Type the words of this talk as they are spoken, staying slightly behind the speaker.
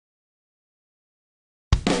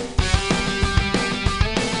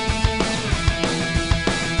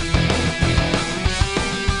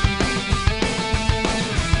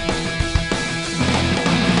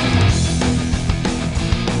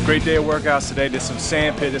Great day of workouts today. Did some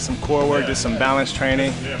sand pit, did some core work, did some balance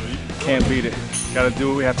training. Can't beat it. Got to do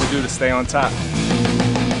what we have to do to stay on top.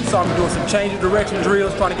 Saw me doing some change of direction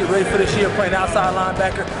drills, trying to get ready for this year, playing outside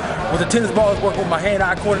linebacker. With the tennis balls, working with my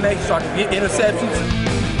hand-eye coordination so I can get interceptions.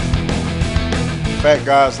 Fat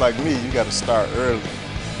guys like me, you got to start early.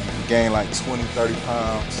 Gain like 20, 30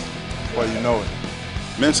 pounds before you know it.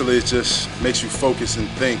 Mentally, it just makes you focus and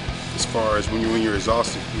think as far as when you're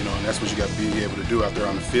exhausted, you know, and that's what you got to be able to do out there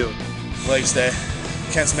on the field. Legs day.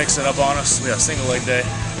 Kent's mixing up on us. We got a single leg day.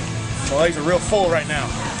 My legs are real full right now.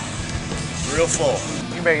 Real full.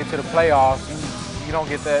 You make it to the playoffs, you don't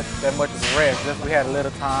get that much of a rest. Just we had a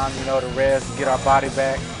little time, you know, to rest, get our body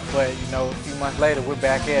back. But, you know, a few months later, we're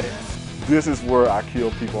back at it. This is where I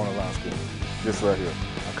kill people on the line scrimmage. This right here.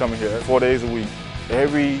 I come in here 4 days a week.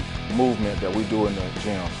 Every movement that we do in the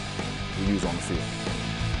gym, we use on the field.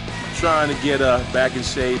 Trying to get back in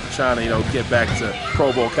shape, trying to, get back to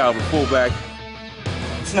Pro Bowl caliber fullback.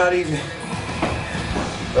 It's not easy.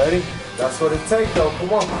 Ready? That's what it takes, though.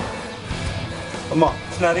 Come on. Come on.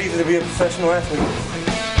 It's not easy to be a professional athlete.